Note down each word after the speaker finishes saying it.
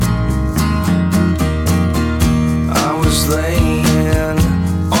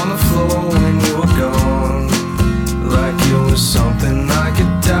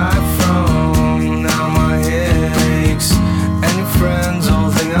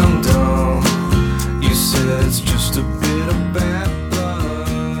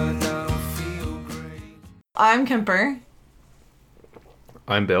I'm Kemper.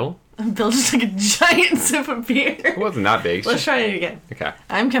 I'm Bill. Bill just took a giant sip of beer. It wasn't that big. Let's try it again. Okay.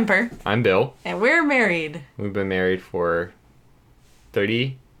 I'm Kemper. I'm Bill. And we're married. We've been married for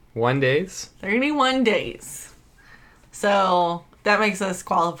 31 days. 31 days. So that makes us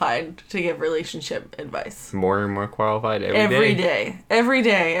qualified to give relationship advice. More and more qualified Every day. Every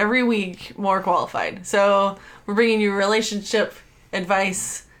day. Every week, more qualified. So we're bringing you relationship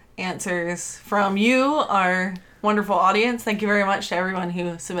advice answers from you, our wonderful audience. Thank you very much to everyone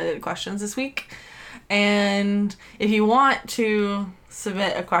who submitted questions this week. And if you want to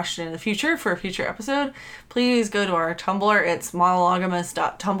submit a question in the future for a future episode, please go to our Tumblr. It's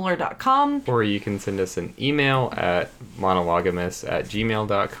monologamous.tumblr.com. Or you can send us an email at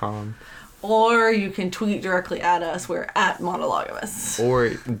monologamous@gmail.com. Or you can tweet directly at us. We're at monologamous. Or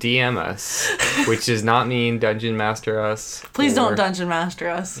DM us, which does not mean dungeon master us. Please don't dungeon master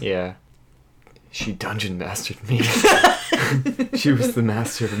us. Yeah. She dungeon mastered me. She was the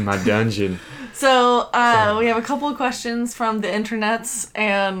master of my dungeon. So, we have a couple of questions from the internets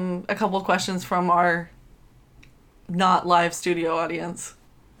and a couple of questions from our not live studio audience.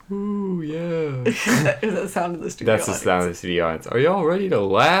 Ooh, yeah. Is that the sound of the studio That's audience? the sound of the studio audience. Are y'all ready to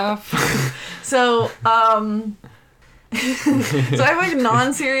laugh? So, so I have like a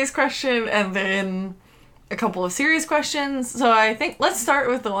non-serious question and then a couple of serious questions. So I think let's start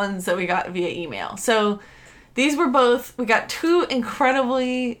with the ones that we got via email. So these were we got two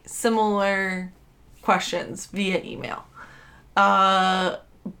incredibly similar questions via email.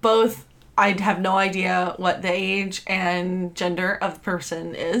 Both, I'd have no idea what the age and gender of the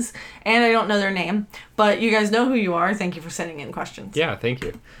person is, and I don't know their name, but you guys know who you are. Thank you for sending in questions. Yeah, thank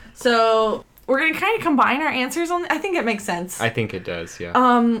you. So we're going to kind of combine our answers on. I think it makes sense. I think it does, yeah.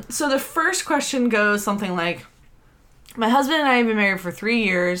 So the first question goes something like, my husband and I have been married for 3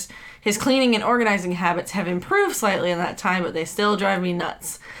 years. His cleaning and organizing habits have improved slightly in that time, but they still drive me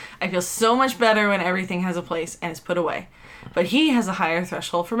nuts. I feel so much better when everything has a place and is put away. But he has a higher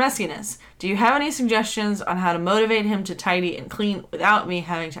threshold for messiness. Do you have any suggestions on how to motivate him to tidy and clean without me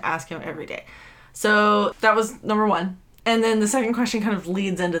having to ask him every day? So that was number one. And then the second question kind of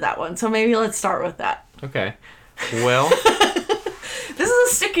leads into that one. So maybe let's start with that. Okay. Well, this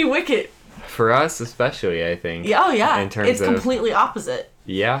is a sticky wicket. for us especially, I think. Yeah, oh yeah. In terms it's completely opposite.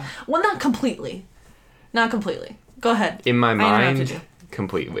 Yeah. Well, not completely. Not completely. Go ahead. In my I mind, interrupted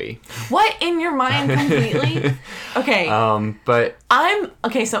completely. What? In your mind completely? Okay. But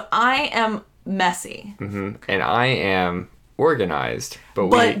so I am messy. and I am organized,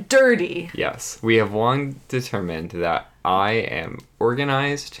 but dirty. Yes, we have long determined that I am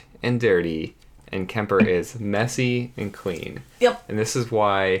organized and dirty, and Kemper is messy and clean. Yep. And this is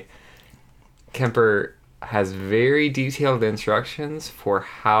why Kemper has very detailed instructions for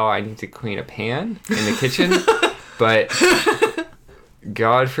how I need to clean a pan in the kitchen, but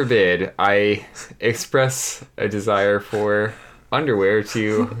God forbid I express a desire for underwear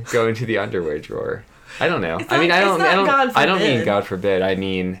to go into the underwear drawer. I don't know. I don't mean God forbid. I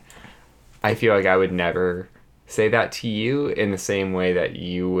mean, I feel like I would never say that to you in the same way that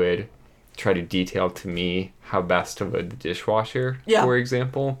you would try to detail to me how best to load the dishwasher, for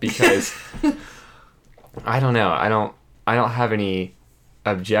example, because I don't know. I don't have any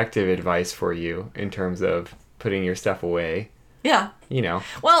objective advice for you in terms of putting your stuff away. Yeah. You know.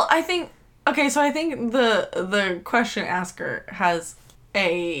 Well, I think the question asker has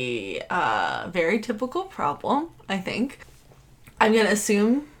a very typical problem, I think. I'm going to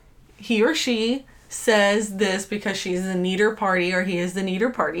assume he or she says this because she's the neater party or he is the neater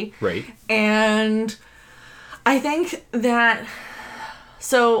party. Right. And I think that,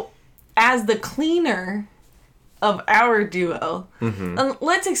 so as the cleaner of our duo,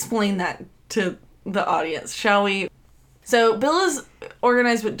 let's explain that to the audience, shall we? So Bill is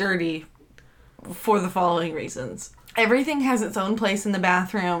organized but dirty for the following reasons. Everything has its own place in the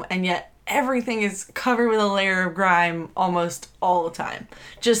bathroom, and yet everything is covered with a layer of grime almost all the time.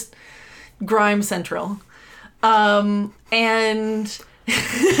 Just grime central. And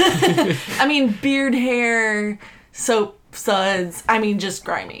I mean, beard hair, soap suds, just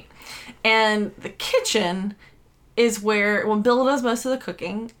grimy. And the kitchen is where, Bill does most of the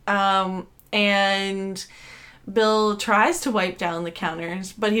cooking, and Bill tries to wipe down the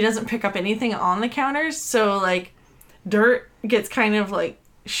counters, but he doesn't pick up anything on the counters, so, dirt gets kind of,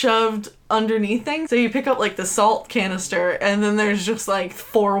 shoved underneath things. So you pick up, the salt canister, and then there's just,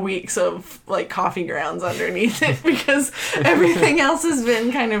 4 weeks of, coffee grounds underneath it, because everything else has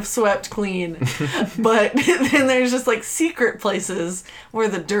been kind of swept clean. But then there's just, secret places where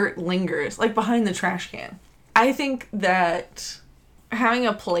the dirt lingers, behind the trash can. I think that having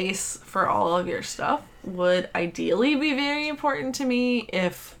a place for all of your stuff would ideally be very important to me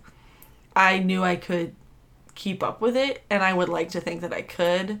if I knew I could keep up with it, and I would like to think that I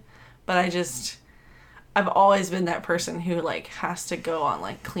could, but I've always been that person who, like, has to go on,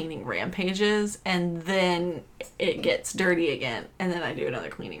 like, cleaning rampages, and then it gets dirty again, and then I do another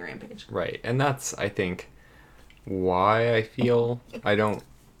cleaning rampage. Right. And that's, I think, why I feel I don't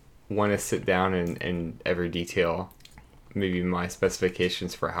want to sit down and ever detail maybe my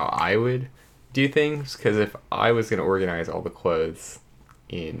specifications for how I would do things. Because if I was going to organize all the clothes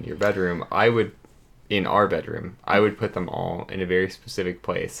in your bedroom, in our bedroom, I would put them all in a very specific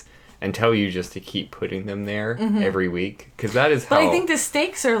place and tell you just to keep putting them there every week, because that is how... But I think the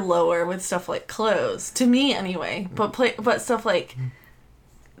stakes are lower with stuff like clothes, to me anyway. But stuff like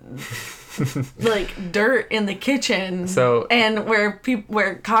like dirt in the kitchen, and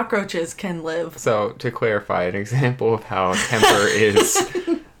where cockroaches can live. So to clarify, an example of how Kemper is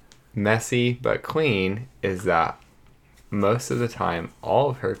messy but clean is that most of the time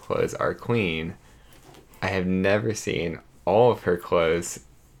all of her clothes are clean. I have never seen all of her clothes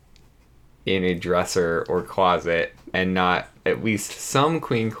in a dresser or closet and not at least some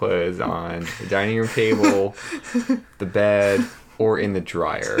clean clothes on the dining room table, the bed, or in the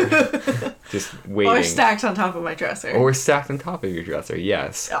dryer. Just waiting. Or stacked on top of my dresser. Or stacked on top of your dresser,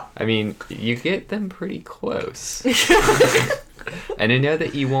 yes. Yeah. I mean, you get them pretty close. And I know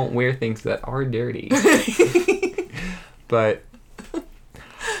that you won't wear things that are dirty. But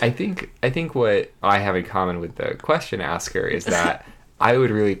I think what I have in common with the question asker is that I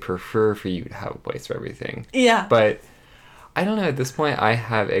would really prefer for you to have a place for everything. Yeah. But I don't know, at this point I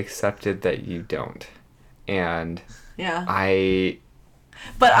have accepted that you don't. And yeah.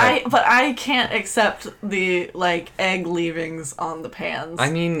 But I can't accept the, like, egg leavings on the pans. I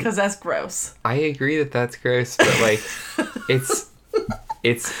mean, because that's gross. I agree that that's gross, but, like, it's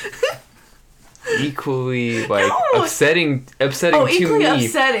equally, like, No! upsetting equally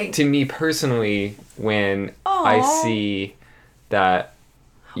upsetting to me personally when I see that,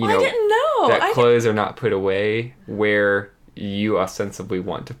 you know, I didn't know that clothes are not put away where you ostensibly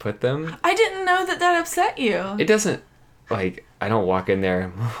want to put them. I didn't know that upset you. It doesn't, like, I don't walk in there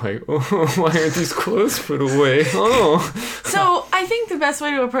and I'm like, oh, why aren't these clothes put away? Oh. So I think the best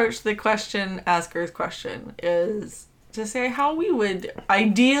way to approach the question asker's question is to say how we would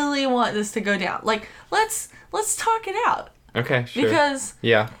ideally want this to go down. Like, let's talk it out. Okay, sure.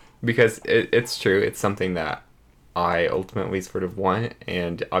 Because it's true. It's something that I ultimately sort of want,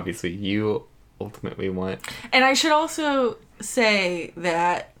 and obviously you ultimately want. And I should also say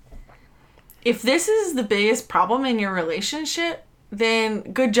that if this is the biggest problem in your relationship, then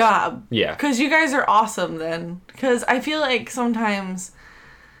good job. Yeah. Because you guys are awesome then. Because I feel like sometimes,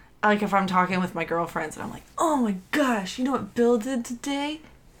 like, if I'm talking with my girlfriends and I'm like, oh my gosh, you know what Bill did today?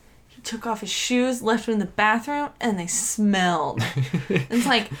 He took off his shoes, left them in the bathroom, and they smelled. And it's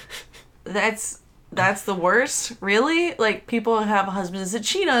like, that's the worst, really? Like, people have husbands that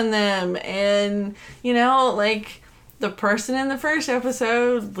cheat on them, and, you know, like, the person in the first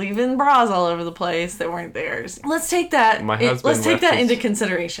episode leaving bras all over the place that weren't theirs. Let's take that into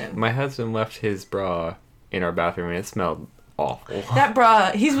consideration. My husband left his bra in our bathroom, and it smelled awful. That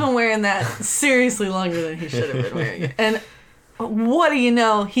bra, he's been wearing that seriously longer than he should have been wearing it. And what do you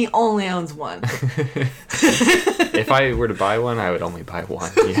know? He only owns one. If I were to buy one, I would only buy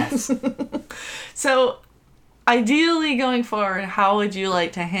one, yes. So, ideally going forward, how would you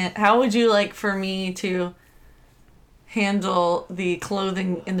like for me to handle the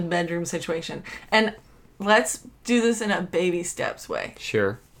clothing in the bedroom situation? And let's do this in a baby steps way.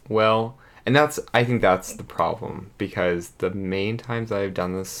 Sure. Well, and I think that's the problem, because the main times I've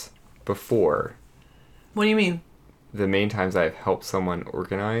done this before... What do you mean? The main times I've helped someone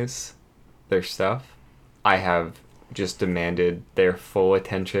organize their stuff, I have just demanded their full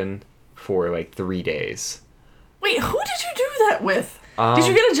attention for like 3 days. Wait, who did you do that with? Did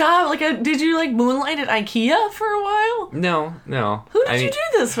you get a job? Did you moonlight at IKEA for a while? No. Who did you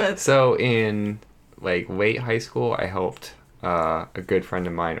do this with? So in late high school, I helped a good friend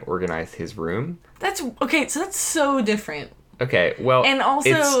of mine organize his room. That's okay. So that's so different. Okay, well, and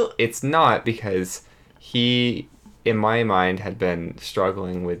also it's not, because he, in my mind, had been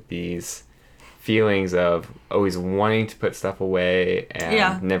struggling with these feelings of always wanting to put stuff away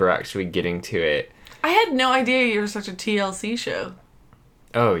and never actually getting to it. I had no idea you were such a TLC show.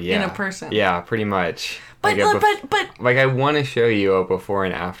 Oh, yeah. In a person. Yeah, pretty much. But I want to show you a before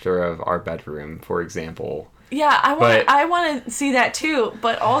and after of our bedroom, for example. Yeah, I want to see that too,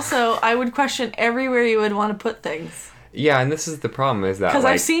 but also I would question everywhere you would want to put things. Yeah, and this is the problem, is that, because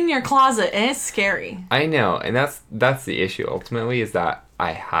I've seen your closet and it's scary. I know, and that's the issue ultimately, is that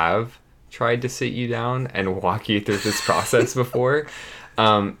I have tried to sit you down and walk you through this process before,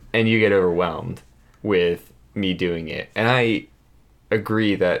 and you get overwhelmed with me doing it. And I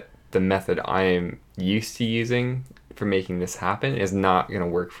agree that the method I am used to using for making this happen is not going to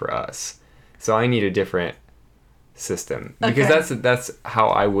work for us. So I need a different system, because that's how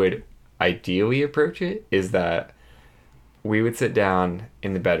I would ideally approach it, is that we would sit down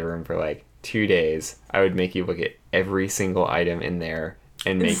in the bedroom for like 2 days. I would make you look at every single item in there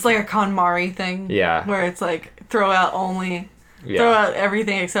and It's like a KonMari thing. Yeah. Where it's like throw out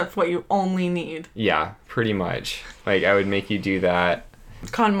everything except what you only need. Yeah, pretty much. Like, I would make you do that.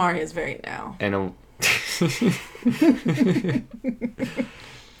 KonMari is very now. And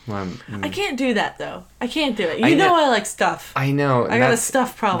I can't do that though. I can't do it. You know I like stuff. I know. I got a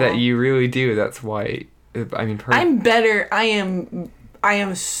stuff problem. That you really do. That's why. I mean, I'm better. I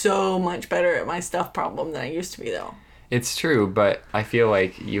am so much better at my stuff problem than I used to be though. It's true, but I feel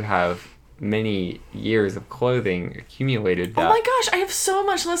like you have many years of clothing accumulated. Oh my gosh, I have so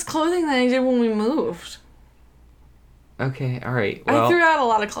much less clothing than I did when we moved. Okay, all right. Well, I threw out a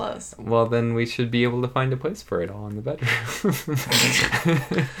lot of clothes. Well, then we should be able to find a place for it all in the bedroom.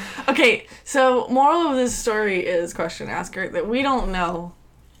 Okay, so moral of this story is, question asker, that we don't know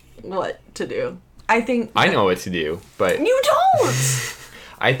what to do. I think... I know what to do, but... You don't!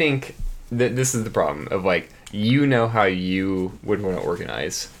 I think that this is the problem of, like, you know how you would want to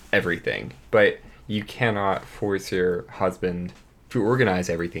organize everything, but you cannot force your husband to organize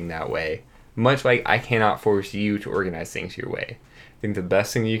everything that way. Much like I cannot force you to organize things your way. I think the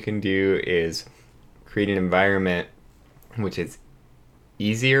best thing you can do is create an environment which is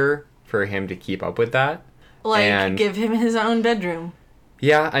easier for him to keep up with that. Like, and give him his own bedroom.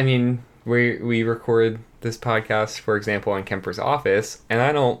 Yeah, I mean, we record this podcast, for example, in Kemper's office, and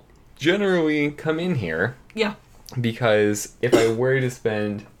I don't generally come in here. Yeah. Because if I were to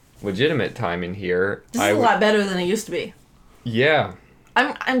spend legitimate time in here... This is a lot better than it used to be. Yeah.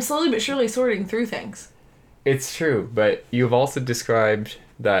 I'm slowly but surely sorting through things. It's true, but you've also described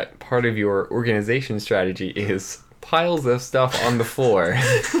that part of your organization strategy is piles of stuff on the floor.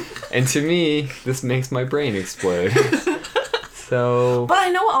 And to me, this makes my brain explode. So... But I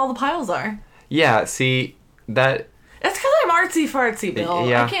know what all the piles are. Yeah, see, that... It's because I'm artsy-fartsy, Bill.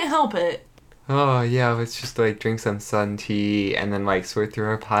 Yeah. I can't help it. Oh, yeah, let's just, like, drink some sun tea and then, like, sort through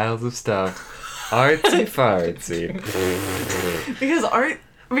our piles of stuff. Artsy-fartsy.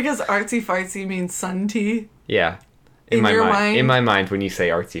 Because artsy-fartsy means sun tea? Yeah. In your mind? In my mind, when you say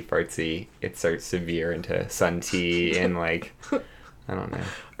artsy-fartsy, it starts to veer into sun tea and, like, I don't know.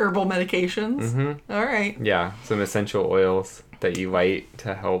 Herbal medications? Mm-hmm. All right. Yeah, some essential oils that you light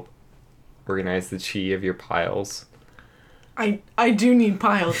to help organize the chi of your piles. I do need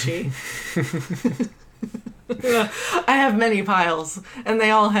pile chi. I have many piles, and they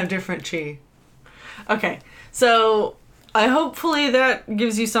all have different chi. Okay, so hopefully that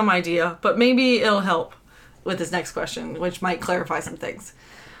gives you some idea, but maybe it'll help with this next question, which might clarify some things.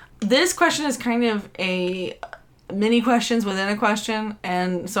 This question is kind of a mini questions within a question,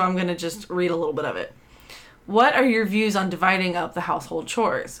 and so I'm going to just read a little bit of it. What are your views on dividing up the household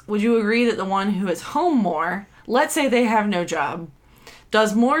chores? Would you agree that the one who is home more, let's say they have no job,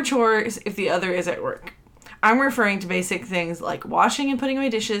 does more chores if the other is at work? I'm referring to basic things like washing and putting away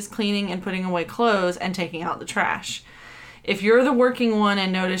dishes, cleaning and putting away clothes, and taking out the trash. If you're the working one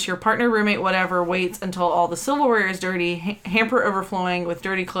and notice your partner, roommate, whatever, waits until all the silverware is dirty, hamper overflowing with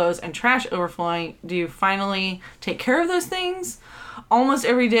dirty clothes, and trash overflowing, do you finally take care of those things? Almost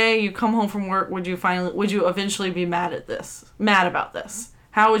every day you come home from work, would you eventually be mad about this?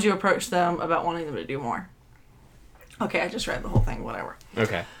 How would you approach them about wanting them to do more? Okay, I just read the whole thing, whatever.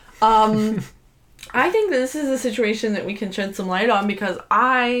 Okay. I think that this is a situation that we can shed some light on because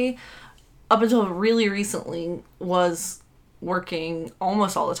I, up until really recently, was working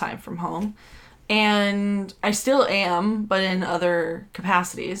almost all the time from home. And I still am, but in other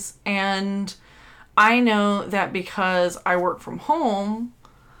capacities. And I know that because I work from home,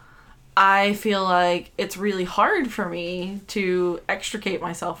 I feel like it's really hard for me to extricate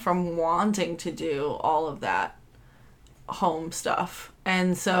myself from wanting to do all of that home stuff.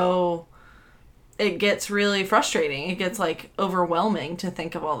 And so it gets really frustrating. It gets like overwhelming to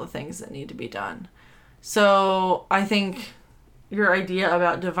think of all the things that need to be done. So I think your idea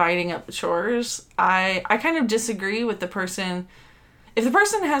about dividing up the chores, I kind of disagree with the person. If the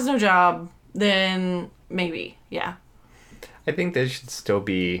person has no job, then maybe, yeah. I think they should still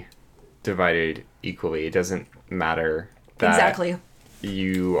be divided equally. It doesn't matter that exactly.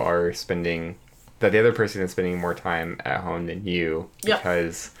 You are spending, that the other person is spending more time at home than you, yep.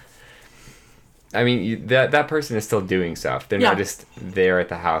 Because I mean, that person is still doing stuff. They're Yeah. not just there at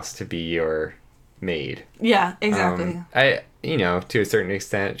the house to be your maid. Yeah, exactly. To a certain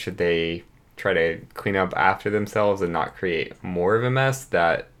extent, should they try to clean up after themselves and not create more of a mess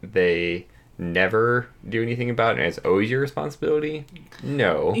that they never do anything about and it's always your responsibility?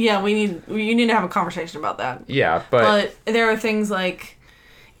 No. Yeah, you need to have a conversation about that. Yeah, but there are things like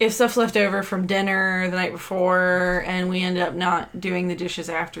if stuff's left over from dinner the night before and we end up not doing the dishes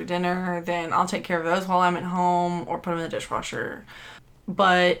after dinner, then I'll take care of those while I'm at home or put them in the dishwasher.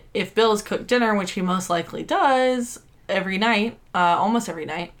 But if Bill has cooked dinner, which he most likely does every night, almost every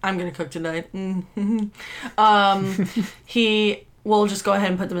night, I'm going to cook tonight. He will just go ahead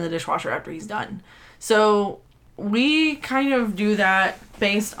and put them in the dishwasher after he's done. So we kind of do that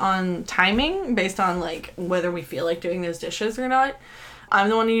based on timing, based on like whether we feel like doing those dishes or not. I'm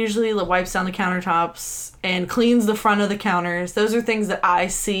the one who usually wipes down the countertops and cleans the front of the counters. Those are things that I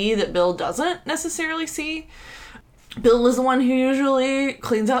see that Bill doesn't necessarily see. Bill is the one who usually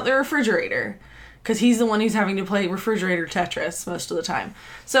cleans out the refrigerator because he's the one who's having to play refrigerator Tetris most of the time.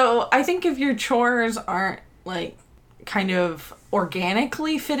 So I think if your chores aren't like kind of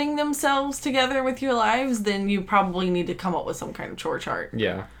organically fitting themselves together with your lives, then you probably need to come up with some kind of chore chart.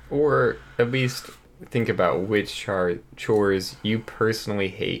 Yeah. Or at least think about which chores you personally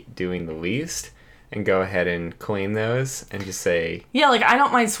hate doing the least and go ahead and claim those and just say... Yeah, like I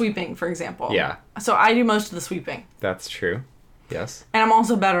don't mind sweeping, for example. Yeah. So I do most of the sweeping. That's true. Yes. And I'm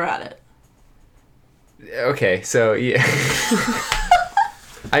also better at it. Okay, so yeah.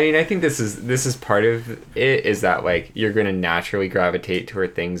 I mean, I think this is part of it, is that like you're going to naturally gravitate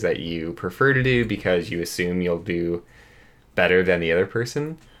toward things that you prefer to do because you assume you'll do better than the other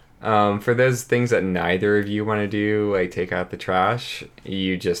person. For those things that neither of you want to do, like take out the trash,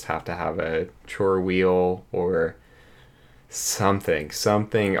 you just have to have a chore wheel or something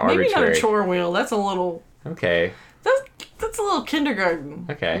arbitrary. Maybe not a chore wheel. That's a little... Okay. That's a little kindergarten.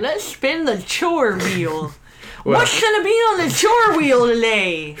 Okay. Let's spin the chore wheel. Well, What's gonna be on the chore wheel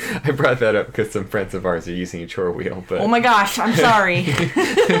today? I brought that up because some friends of ours are using a chore wheel, but... Oh my gosh, I'm sorry.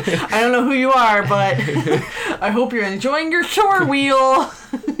 I don't know who you are, but I hope you're enjoying your chore wheel.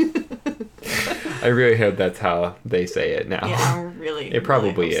 I really hope that's how they say it now. Yeah, really. It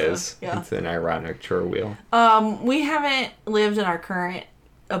probably really hope is. so. Yeah. It's an ironic chore wheel. We haven't lived in our current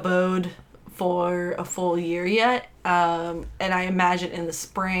abode for a full year yet. And I imagine in the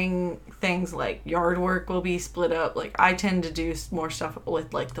spring, things like yard work will be split up. Like, I tend to do more stuff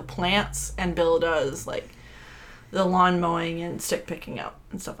with, like, the plants, and Bill does, like, the lawn mowing and stick picking up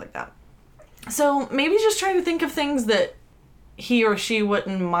and stuff like that. So maybe just try to think of things that he or she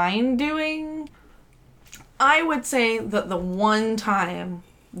wouldn't mind doing. I would say that the one time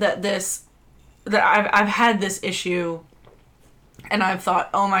that I've had this issue and I've thought,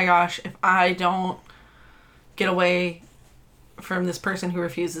 oh my gosh, if I don't get away from this person who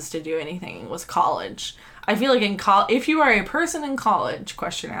refuses to do anything, was college. I feel like if you are a person in college,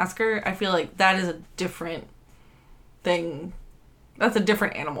 question asker, I feel like that is a different thing. That's a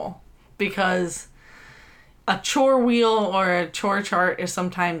different animal, because a chore wheel or a chore chart is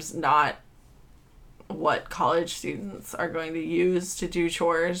sometimes not what college students are going to use to do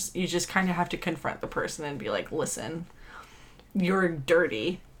chores. You just kind of have to confront the person and be like, listen, you're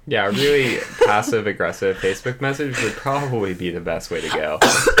dirty. Yeah, a really passive-aggressive Facebook message would probably be the best way to go.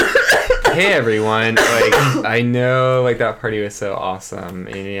 Hey, everyone. Like, I know, like, that party was so awesome.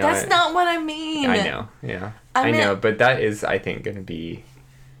 And, you know, That's not what I mean. I know, yeah. I know, but that is, I think, going to be...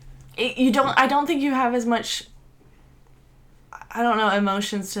 I don't think you have as much, I don't know,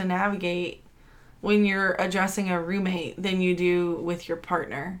 emotions to navigate when you're addressing a roommate than you do with your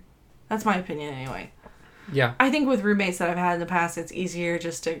partner. That's my opinion anyway. Yeah. I think with roommates that I've had in the past, it's easier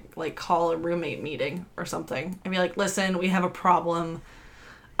just to, like, call a roommate meeting or something and be like, listen, we have a problem.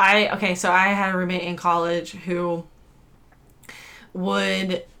 So I had a roommate in college who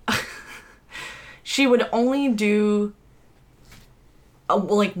she would only do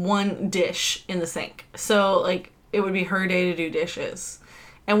one dish in the sink. So, like, it would be her day to do dishes.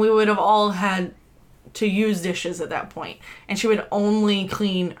 And we would have all had to use dishes at that point. And she would only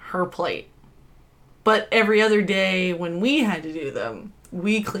clean her plate. But every other day when we had to do them,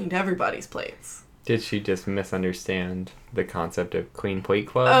 we cleaned everybody's plates. Did she just misunderstand the concept of clean plate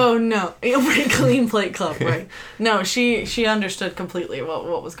club? Oh, no. Clean plate club, right. No, she understood completely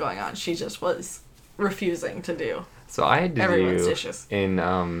what was going on. She just was refusing to do So I had to everyone's dishes. In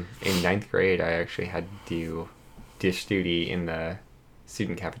ninth grade, I actually had to do dish duty in the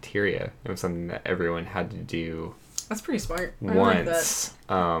student cafeteria. It was something that everyone had to do That's pretty smart. I like that. once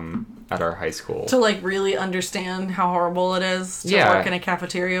at our high school. To like really understand how horrible it is to work in a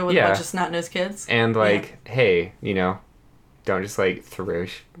cafeteria with a bunch of snot-nosed kids. And like, hey, you know, don't just like throw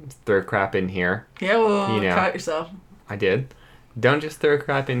crap in here. Yeah, well, you know, cut yourself. I did. Don't just throw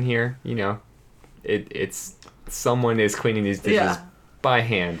crap in here. You know, it's someone is cleaning these dishes by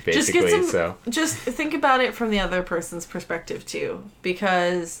hand, basically. Just think about it from the other person's perspective too,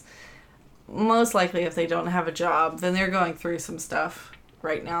 because most likely if they don't have a job, then they're going through some stuff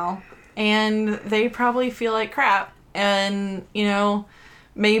right now, and they probably feel like crap, and you know,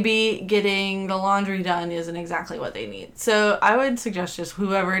 maybe getting the laundry done isn't exactly what they need. So I would suggest just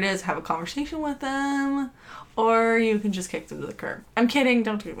whoever it is, have a conversation with them, or you can just kick them to the curb. I'm kidding,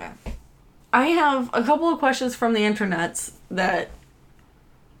 don't do that. I have a couple of questions from the internets that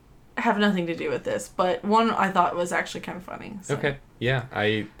have nothing to do with this, but one I thought was actually kind of funny. So. Okay, yeah,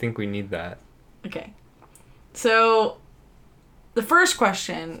 I think we need that. Okay. So, the first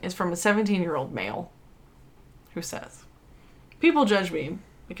question is from a 17-year-old male who says, "People judge me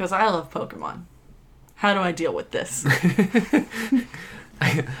because I love Pokemon. How do I deal with this?"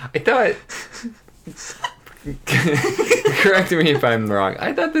 I thought... Correct me if I'm wrong.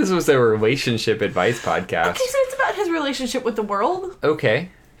 I thought this was a relationship advice podcast. Okay, so it's about his relationship with the world. Okay,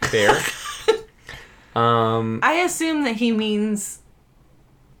 fair. I assume that he means...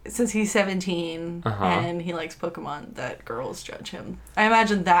 Since he's 17 and he likes Pokemon, that girls judge him. I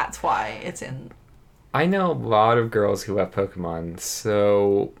imagine that's why it's in... I know a lot of girls who love Pokemon,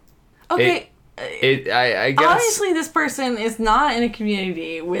 so... Okay. I guess... Obviously, this person is not in a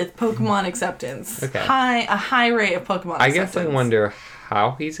community with Pokemon acceptance. Okay. A high rate of Pokemon acceptance. I guess I wonder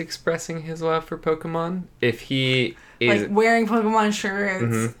how he's expressing his love for Pokemon. If he is... Like, wearing Pokemon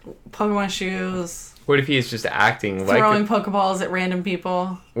shirts, Pokemon shoes... What if he's just acting like... Throwing Pokeballs at random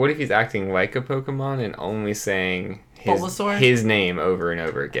people. What if he's acting like a Pokemon and only saying his name over and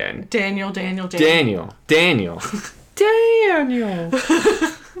over again? Daniel. Daniel.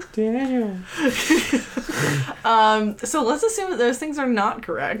 So let's assume that those things are not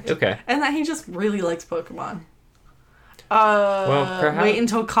correct. Okay. And that he just really likes Pokemon. Well, perhaps... Wait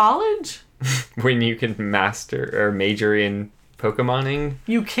until college? When you can master or major in Pokemoning.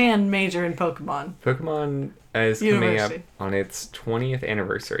 You can major in Pokemon. Pokemon is coming up on its 20th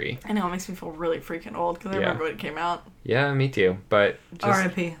anniversary. I know, it makes me feel really freaking old because I remember when it came out. Yeah, me too. But just...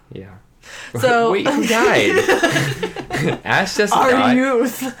 R.I.P. Yeah. So... Wait, who died? Ash doesn't die. Our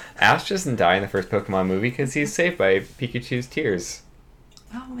youth. Ash doesn't die in the first Pokemon movie because he's saved by Pikachu's tears.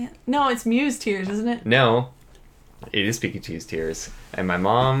 Oh, man. No, it's Mew's tears, isn't it? No. It is Pikachu's tears. And my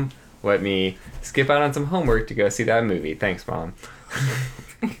mom... let me skip out on some homework to go see that movie. Thanks, Mom.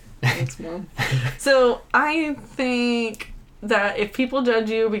 Thanks, Mom. So, I think that if people judge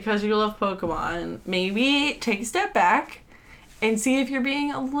you because you love Pokemon, maybe take a step back and see if you're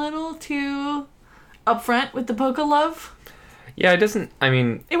being a little too upfront with the Poke love. Yeah, it doesn't... I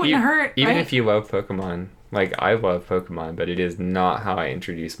mean... It wouldn't hurt, even right? if you love Pokemon... Like, I love Pokemon, but it is not how I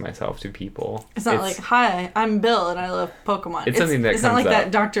introduce myself to people. It's not like, hi, I'm Bill and I love Pokemon. It's something that It's not like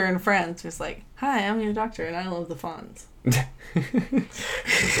that Doctor and Friends who's like, hi, I'm your doctor and I love the Fonz.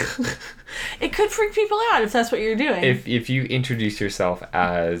 It could freak people out if that's what you're doing. If you introduce yourself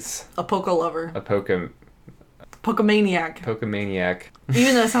as... a Poke lover. A Pokemaniac. Pokemaniac.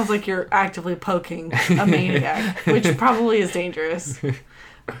 Even though it sounds like you're actively poking a maniac, which probably is dangerous.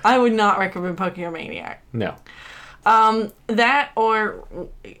 I would not recommend poking a maniac. No. That or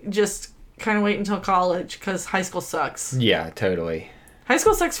just kind of wait until college because high school sucks. Yeah, totally. High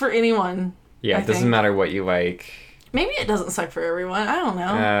school sucks for anyone. Yeah, it doesn't matter what you like. Maybe it doesn't suck for everyone. I don't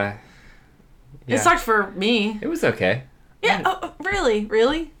know. Yeah. It sucked for me. It was okay. Yeah, really?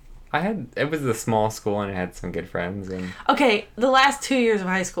 Really? It was a small school and I had some good friends. And... Okay, the last 2 years of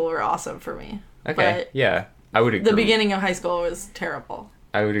high school were awesome for me. Okay, yeah. I would agree. The beginning of high school was terrible.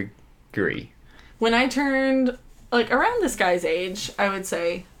 I would agree. When I turned, like, around this guy's age, I would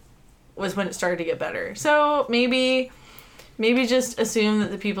say, was when it started to get better. So maybe just assume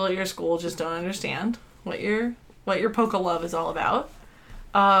that the people at your school just don't understand what your Poke love is all about.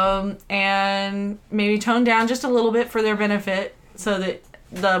 And maybe tone down just a little bit for their benefit so that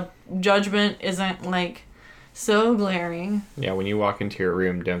the judgment isn't, like, so glaring. Yeah, when you walk into your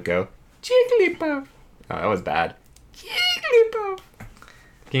room, don't go, Jigglypuff. Oh, that was bad. Jigglypuff.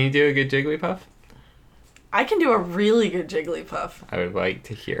 Can you do a good Jigglypuff? I can do a really good Jigglypuff. I would like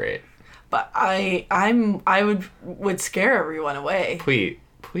to hear it. But I would scare everyone away.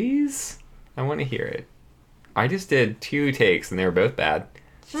 Please? I want to hear it. I just did 2 takes and they were both bad.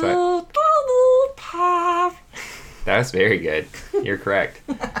 So that was very good. You're correct.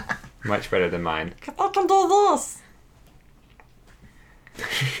 Much better than mine. I can do this.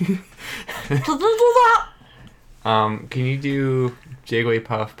 Can you do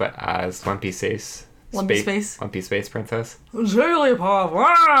Jigglypuff but as Lumpy Space? Lumpy Space Princess? Jigglypuff.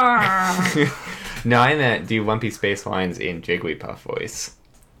 No, I meant do Lumpy Space lines in Jigglypuff voice.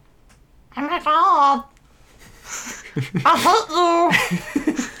 Oh my god. I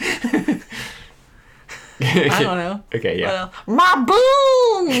hate you. I don't know. Okay, yeah. My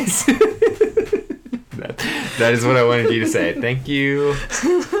boons! That is what I wanted you to say. Thank you.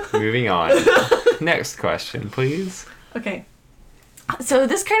 Moving on. Next question, please. Okay. So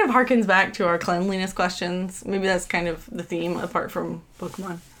this kind of harkens back to our cleanliness questions. Maybe that's kind of the theme apart from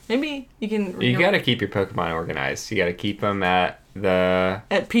Pokemon. Maybe you can... You gotta keep your Pokemon organized. You gotta keep them at the...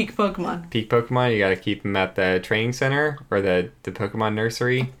 At peak Pokemon. Peak Pokemon. You gotta keep them at the training center or the Pokemon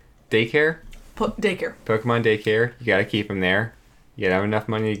nursery. Daycare. Daycare. Pokemon daycare. You gotta keep them there. You gotta have enough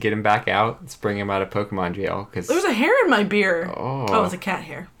money to get them back out. Let's bring them out of Pokemon jail. Cause... There was a hair in my beer. Oh, it was a cat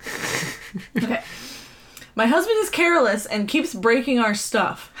hair. Okay. My husband is careless and keeps breaking our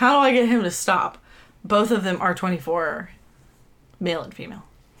stuff. How do I get him to stop? Both of them are 24, male and female.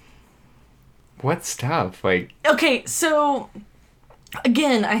 What stuff? Like... Okay, so...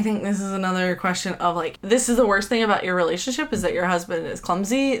 Again, I think this is another question of like, this is the worst thing about your relationship is that your husband is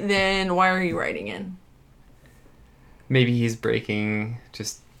clumsy, then why are you writing in? Maybe he's breaking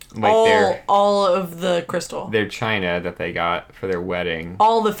just like all of the crystal. Their china that they got for their wedding.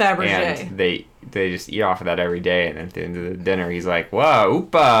 All the Fabergé. And they just eat off of that every day, and at the end of the dinner he's like, whoa,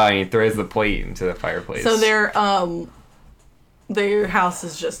 oopa, and he throws the plate into the fireplace. So their house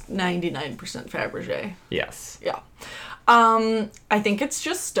is just 99% Fabergé. Yes. Yeah. I think it's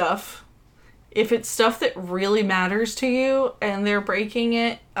just stuff. If it's stuff that really matters to you and they're breaking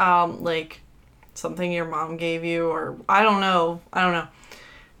it, like something your mom gave you or I don't know.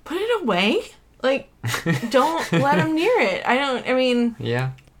 Put it away. Like, don't let them near it.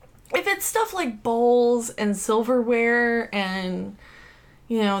 Yeah. If it's stuff like bowls and silverware and,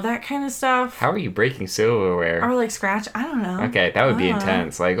 that kind of stuff. How are you breaking silverware? Or like scratch. I don't know. Okay, that would be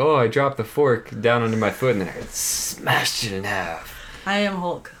intense. Like, I dropped the fork down under my foot and then I smashed it in half. I am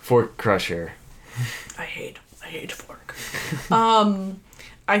Hulk. Fork crusher. I hate fork.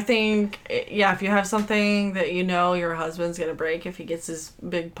 I think, if you have something that your husband's going to break if he gets his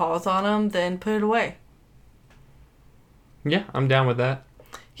big paws on him, then put it away. Yeah, I'm down with that.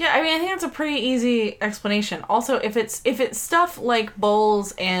 Yeah, I think that's a pretty easy explanation. Also, if it's stuff like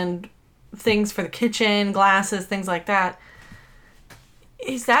bowls and things for the kitchen, glasses, things like that,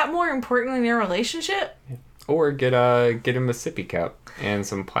 is that more important in your relationship? Or get him a sippy cup and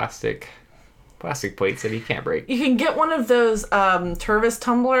some plastic plates that he can't break. You can get one of those Tervis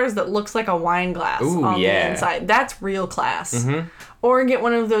tumblers that looks like a wine glass on the inside. That's real class. Mm-hmm. Or get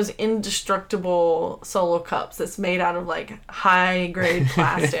one of those indestructible Solo cups that's made out of like high grade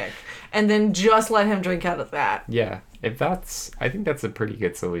plastic. And then just let him drink out of that. Yeah. I think that's a pretty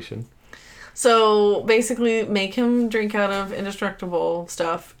good solution. So basically make him drink out of indestructible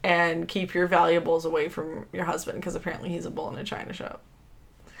stuff and keep your valuables away from your husband because apparently he's a bull in a china shop.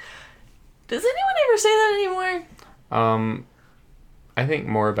 Does anyone ever say that anymore? I think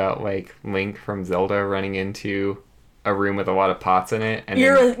more about like Link from Zelda running into a room with a lot of pots in it, and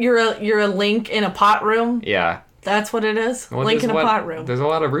you're a Link in a pot room. Yeah, that's what it is. Well, Link in a pot room. There's a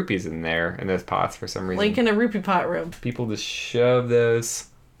lot of rupees in those pots for some reason. Link in a rupee pot room. People just shove those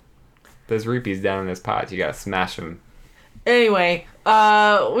rupees down in those pots. You gotta smash them. Anyway,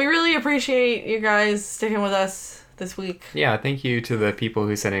 we really appreciate you guys sticking with us this week. Yeah, thank you to the people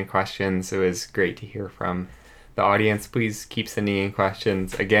who sent in questions. It was great to hear from the audience. Please keep sending in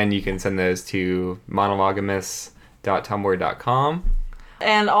questions. Again, you can send those to monologamus.tumblr.com.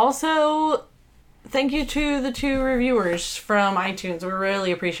 And also, thank you to the 2 reviewers from iTunes. We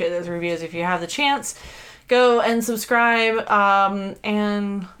really appreciate those reviews. If you have the chance, go and subscribe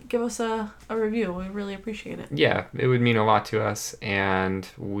and give us a review. We really appreciate it. Yeah, it would mean a lot to us, and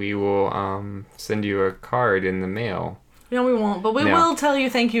we will send you a card in the mail. No, we won't, but we will tell you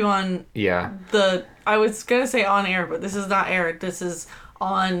thank you on I was going to say on air, but this is not air. This is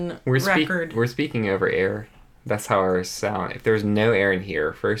on record. We're speaking over air. That's how our sound... If there's no air in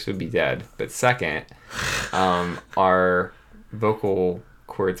here, first would be dead, but second, our vocal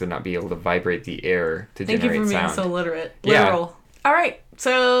cords would not be able to vibrate the air to generate sound. Thank you for being so literal. Yeah. All right,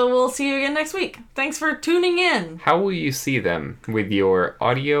 so we'll see you again next week. Thanks for tuning in. How will you see them? With your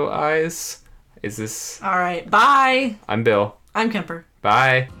audio eyes? Is this... All right, bye. I'm Bill. I'm Kemper.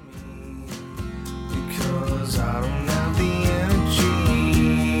 Bye.